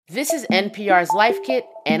This is NPR's Life Kit,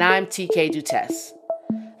 and I'm TK Dutess.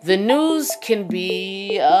 The news can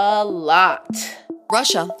be a lot.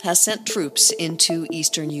 Russia has sent troops into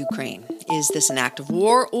eastern Ukraine. Is this an act of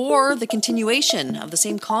war or the continuation of the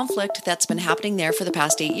same conflict that's been happening there for the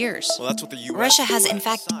past 8 years? Well, that's what the US Russia has, in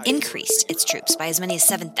fact, increased its troops by as many as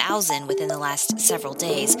 7,000 within the last several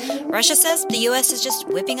days. Russia says the U.S. is just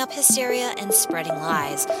whipping up hysteria and spreading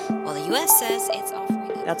lies, while the U.S. says it's offering...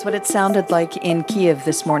 That's what it sounded like in Kyiv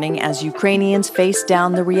this morning as Ukrainians faced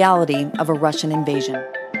down the reality of a Russian invasion.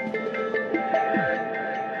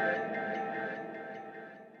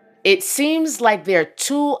 It seems like there are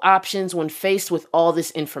two options when faced with all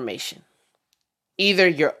this information. Either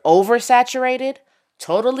you're oversaturated,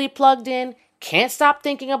 totally plugged in, can't stop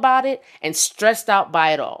thinking about it, and stressed out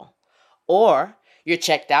by it all. Or you're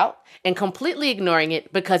checked out and completely ignoring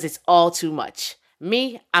it because it's all too much.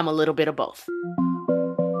 Me, I'm a little bit of both.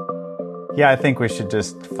 Yeah, I think we should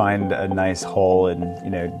just find a nice hole and,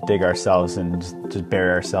 dig ourselves and just bury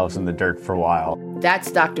ourselves in the dirt for a while. That's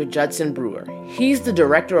Dr. Judson Brewer. He's the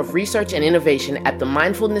Director of Research and Innovation at the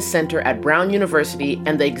Mindfulness Center at Brown University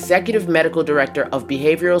and the Executive Medical Director of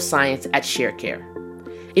Behavioral Science at Sharecare.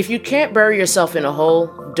 If you can't bury yourself in a hole,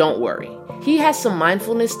 don't worry. He has some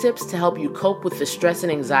mindfulness tips to help you cope with the stress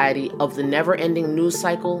and anxiety of the never-ending news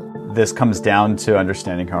cycle. This comes down to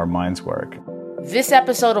understanding how our minds work. This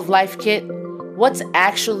episode of Life Kit, what's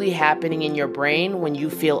actually happening in your brain when you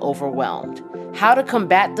feel overwhelmed? How to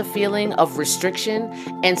combat the feeling of restriction,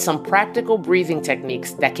 and some practical breathing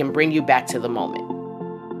techniques that can bring you back to the moment.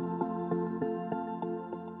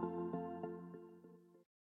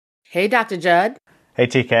 Hey, Dr. Judd. Hey,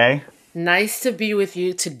 TK. Nice to be with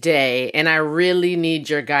you today, and I really need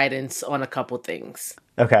your guidance on a couple things.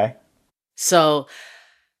 Okay. So,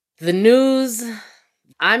 the news,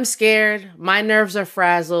 I'm scared, my nerves are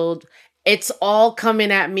frazzled, it's all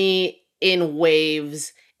coming at me in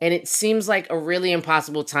waves. And it seems like a really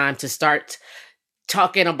impossible time to start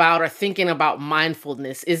talking about or thinking about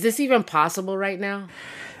mindfulness. Is this even possible right now?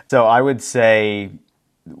 So I would say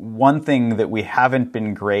one thing that we haven't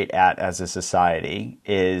been great at as a society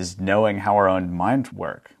is knowing how our own minds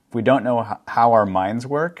work. If we don't know how our minds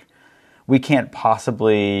work, we can't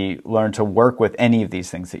possibly learn to work with any of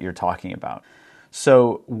these things that you're talking about.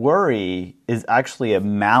 So worry is actually a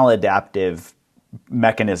maladaptive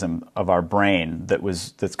mechanism of our brain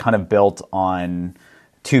that's kind of built on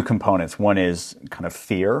two components. One is kind of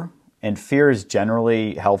fear, and fear is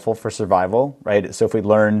generally helpful for survival, right? So if we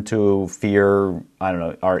learn to fear,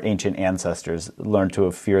 our ancient ancestors learned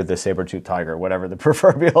to fear the saber-toothed tiger, whatever the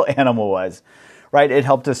proverbial animal was, right? It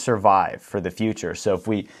helped us survive for the future. So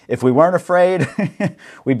if we weren't afraid,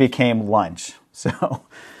 we became lunch.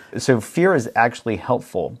 So fear is actually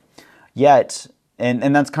helpful. Yet,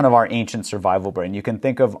 and that's kind of our ancient survival brain. You can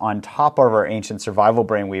think of on top of our ancient survival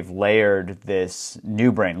brain, we've layered this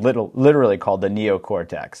new brain, literally called the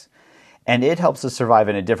neocortex. And it helps us survive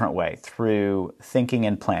in a different way through thinking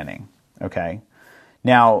and planning, okay?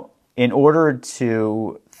 Now, in order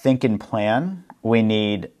to think and plan, we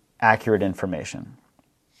need accurate information.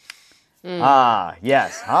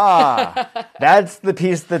 Yes. That's the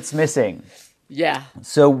piece that's missing. Yeah.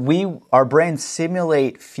 So our brains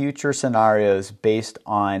simulate future scenarios based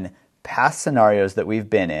on past scenarios that we've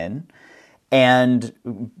been in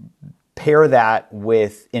and pair that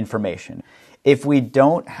with information. If we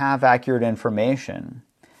don't have accurate information,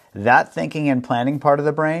 that thinking and planning part of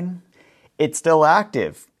the brain, it's still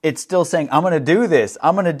active. It's still saying, I'm going to do this.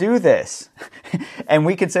 I'm going to do this. And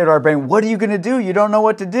we can say to our brain, what are you going to do? You don't know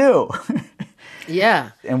what to do.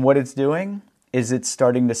 Yeah. And what it's doing is it's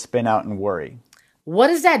starting to spin out and worry. What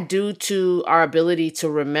does that do to our ability to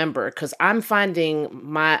remember? Because I'm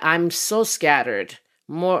finding I'm so scattered,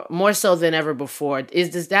 more so than ever before.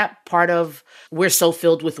 Is that part of we're so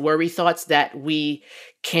filled with worry thoughts that we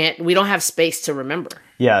don't have space to remember?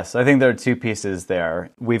 Yes, I think there are two pieces there.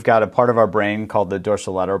 We've got a part of our brain called the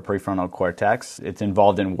dorsolateral prefrontal cortex. It's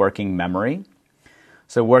involved in working memory.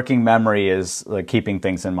 So working memory is like keeping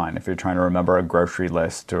things in mind if you're trying to remember a grocery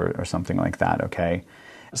list or something like that, okay?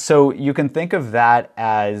 So you can think of that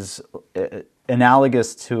as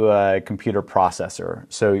analogous to a computer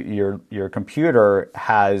processor. So your computer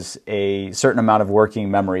has a certain amount of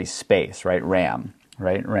working memory space, right? RAM,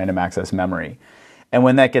 right? Random access memory. And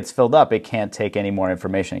when that gets filled up, it can't take any more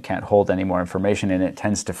information. It can't hold any more information, and it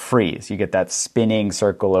tends to freeze. You get that spinning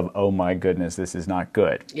circle of, oh my goodness, this is not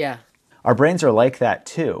good. Yeah. Our brains are like that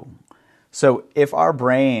too. So if our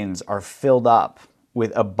brains are filled up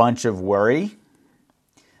with a bunch of worry,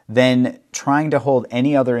 then trying to hold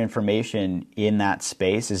any other information in that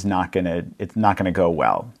space is it's not gonna go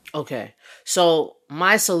well. Okay. So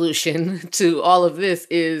my solution to all of this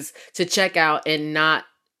is to check out and not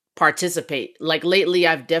participate. Like lately,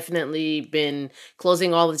 I've definitely been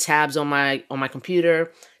closing all the tabs on my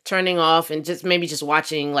computer, turning off, and just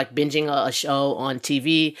watching, like binging a show on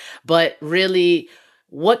TV. But really,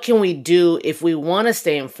 what can we do if we want to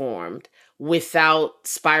stay informed without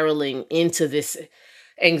spiraling into this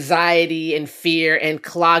anxiety and fear and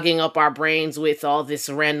clogging up our brains with all this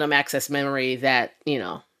random access memory that,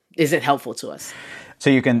 isn't helpful to us? So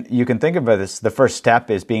you can think of this, the first step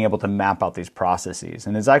is being able to map out these processes.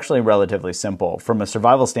 And it's actually relatively simple. From a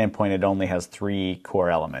survival standpoint, it only has 3 core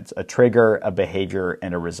elements: a trigger, a behavior,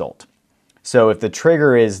 and a result. So if the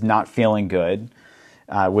trigger is not feeling good,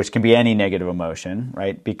 which can be any negative emotion,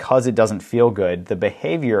 right? Because it doesn't feel good, the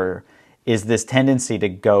behavior is this tendency to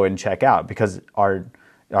go and check out, because our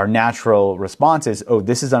natural response is, oh,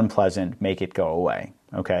 this is unpleasant, make it go away,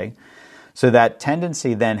 okay? So that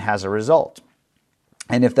tendency then has a result.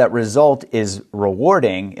 And if that result is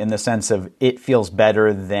rewarding in the sense of it feels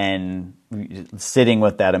better than sitting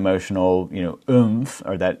with that emotional, oomph,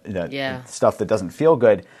 or that stuff that doesn't feel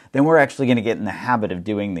good, then we're actually going to get in the habit of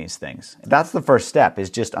doing these things. That's the first step, is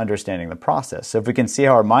just understanding the process. So if we can see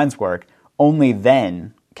how our minds work, only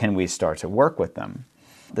then can we start to work with them.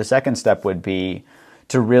 The second step would be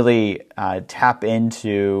to really tap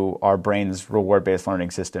into our brain's reward-based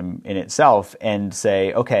learning system in itself and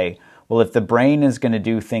say, okay, well, if the brain is going to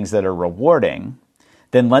do things that are rewarding,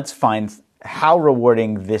 then let's find how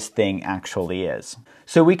rewarding this thing actually is.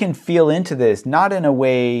 So we can feel into this, not in a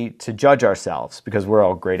way to judge ourselves, because we're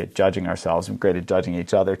all great at judging ourselves and great at judging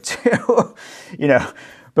each other too,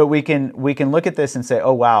 but we can look at this and say,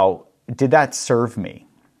 oh, wow, did that serve me?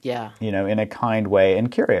 Yeah. In a kind way,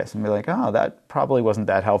 and curious, and be like, oh, that probably wasn't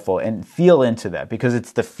that helpful, and feel into that, because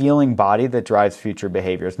it's the feeling body that drives future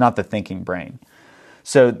behavior. It's not the thinking brain.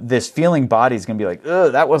 So this feeling body is going to be like, oh,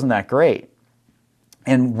 that wasn't that great.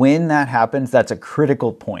 And when that happens, that's a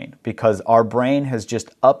critical point, because our brain has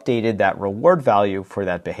just updated that reward value for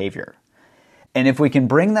that behavior. And if we can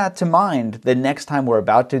bring that to mind, the next time we're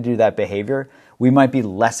about to do that behavior, we might be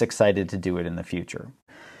less excited to do it in the future.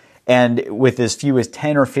 And with as few as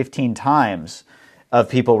 10 or 15 times of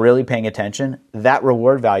people really paying attention, that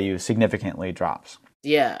reward value significantly drops.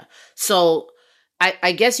 Yeah. So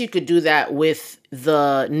I guess you could do that with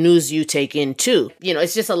the news you take in too.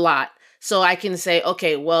 It's just a lot. So I can say,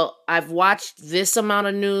 okay, well, I've watched this amount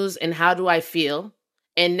of news, and how do I feel?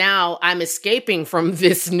 And now I'm escaping from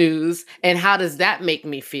this news, and how does that make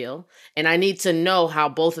me feel? And I need to know how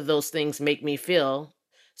both of those things make me feel,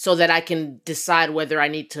 so that I can decide whether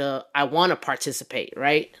I want to participate,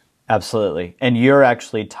 right? Absolutely. And you're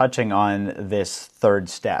actually touching on this third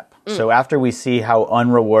step. So after we see how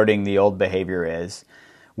unrewarding the old behavior is,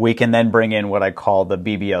 we can then bring in what I call the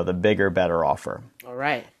BBO, the bigger, better offer. All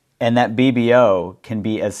right. And that BBO can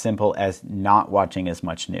be as simple as not watching as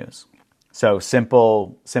much news. So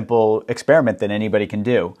simple experiment that anybody can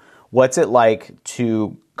do. What's it like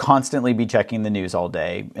to constantly be checking the news all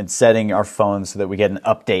day and setting our phones so that we get an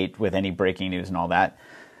update with any breaking news and all that?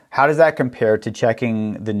 How does that compare to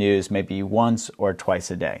checking the news maybe once or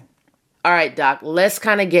twice a day? All right, Doc, let's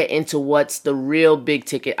kind of get into what's the real big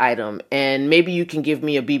ticket item, and maybe you can give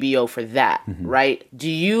me a BBO for that, right? Do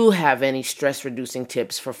you have any stress reducing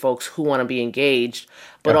tips for folks who want to be engaged,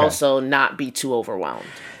 but also not be too overwhelmed?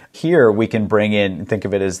 Here we can bring in, think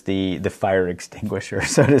of it as the fire extinguisher,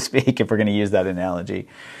 so to speak, if we're going to use that analogy.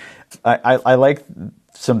 I like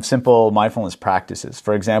some simple mindfulness practices.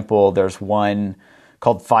 For example, there's one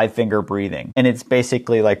called 5-finger breathing, and it's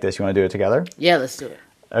basically like this. You want to do it together? Yeah, let's do it.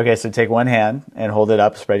 Okay, so take one hand and hold it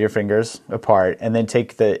up, spread your fingers apart, and then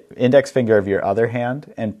take the index finger of your other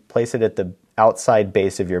hand and place it at the outside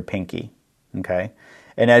base of your pinky, okay?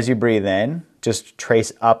 And as you breathe in, just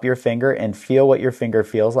trace up your finger and feel what your finger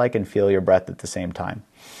feels like, and feel your breath at the same time.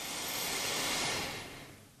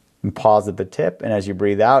 And pause at the tip, and as you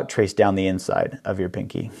breathe out, trace down the inside of your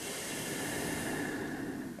pinky.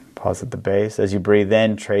 Pause at the base. As you breathe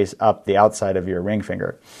in, trace up the outside of your ring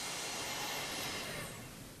finger.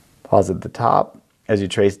 Pause at the top. As you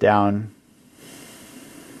trace down,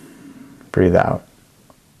 breathe out.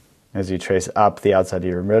 As you trace up the outside of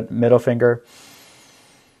your middle finger,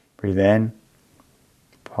 breathe in,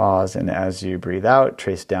 pause, and as you breathe out,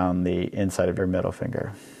 trace down the inside of your middle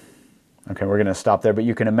finger. Okay, we're going to stop there, but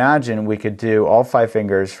you can imagine we could do all 5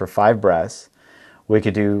 fingers for 5 breaths. We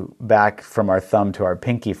could do back from our thumb to our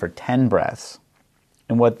pinky for 10 breaths.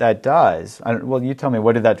 And what that does, well, you tell me,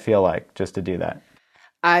 what did that feel like just to do that?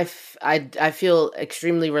 I feel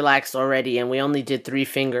extremely relaxed already, and we only did 3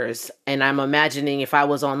 fingers. And I'm imagining if I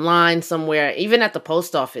was online somewhere, even at the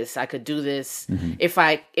post office, I could do this if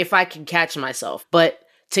I can catch myself. But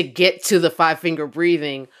to get to the 5-finger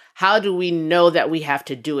breathing, how do we know that we have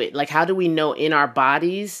to do it? Like, how do we know in our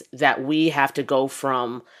bodies that we have to go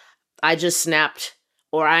from I just snapped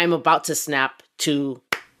or I'm about to snap to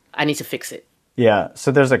I need to fix it? Yeah,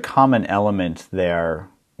 so there's a common element there,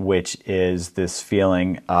 which is this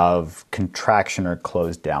feeling of contraction or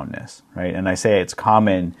closed downness, right? And I say it's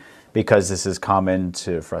common because this is common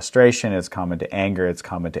to frustration, it's common to anger, it's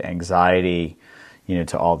common to anxiety,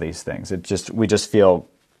 to all these things. We just feel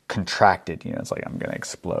contracted, it's like I'm going to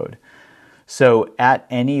explode. So at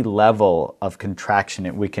any level of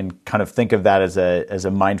contraction, we can kind of think of that as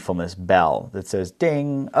a mindfulness bell that says,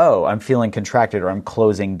 ding, oh, I'm feeling contracted or I'm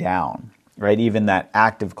closing down. Right, even that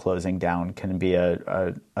act of closing down can be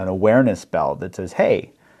an awareness bell that says,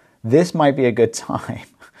 hey, this might be a good time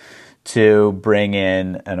to bring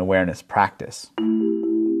in an awareness practice.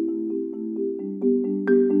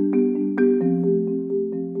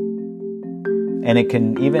 And it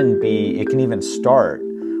can even start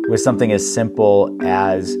with something as simple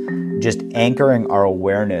as just anchoring our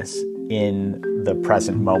awareness in the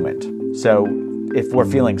present moment. So if we're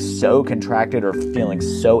feeling so contracted or feeling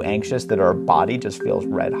so anxious that our body just feels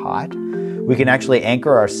red hot, we can actually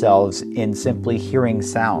anchor ourselves in simply hearing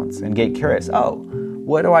sounds and get curious. Oh,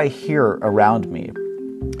 what do I hear around me?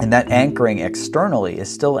 And that anchoring externally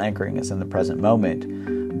is still anchoring us in the present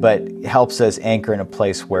moment, but helps us anchor in a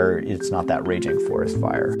place where it's not that raging forest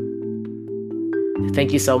fire.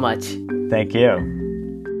 Thank you so much. Thank you.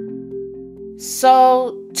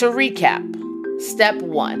 So, to recap, step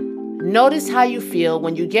 1. Notice how you feel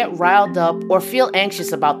when you get riled up or feel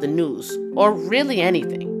anxious about the news, or really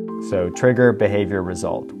anything. So trigger, behavior,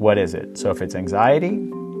 result. What is it? So if it's anxiety,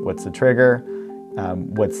 what's the trigger?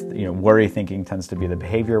 Worry thinking tends to be the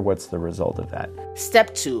behavior. What's the result of that?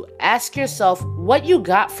 Step 2, ask yourself what you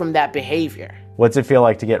got from that behavior. What's it feel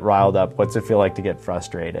like to get riled up? What's it feel like to get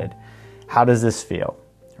frustrated? How does this feel?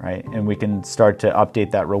 Right? And we can start to update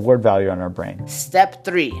that reward value on our brain. Step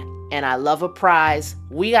 3, and I love a prize,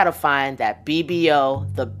 we got to find that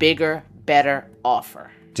BBO, the bigger, better offer.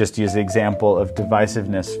 Just use the example of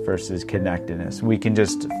divisiveness versus connectedness. We can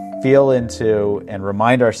just feel into and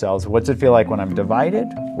remind ourselves, what's it feel like when I'm divided,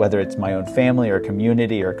 whether it's my own family or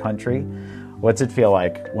community or country? What's it feel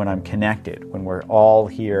like when I'm connected, when we're all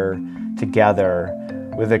here together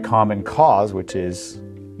with a common cause, which is,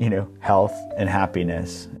 health and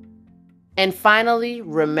happiness. And finally,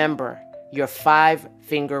 remember your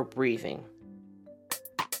 5-finger breathing.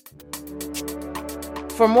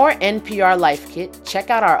 For more NPR Life Kit, check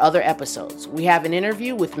out our other episodes. We have an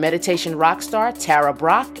interview with meditation rock star Tara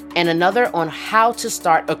Brach and another on how to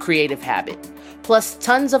start a creative habit, plus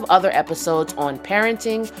tons of other episodes on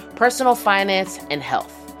parenting, personal finance, and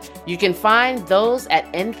health. You can find those at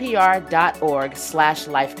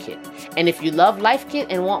npr.org/lifekit. And if you love Life Kit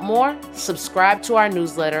and want more, subscribe to our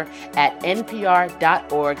newsletter at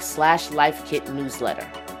npr.org/lifekitnewsletter.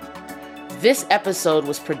 This episode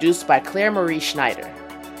was produced by Claire Marie Schneider.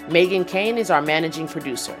 Megan Kane is our managing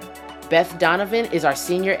producer. Beth Donovan is our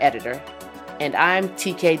senior editor. And I'm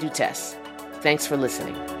TK Dutes. Thanks for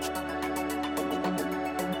listening.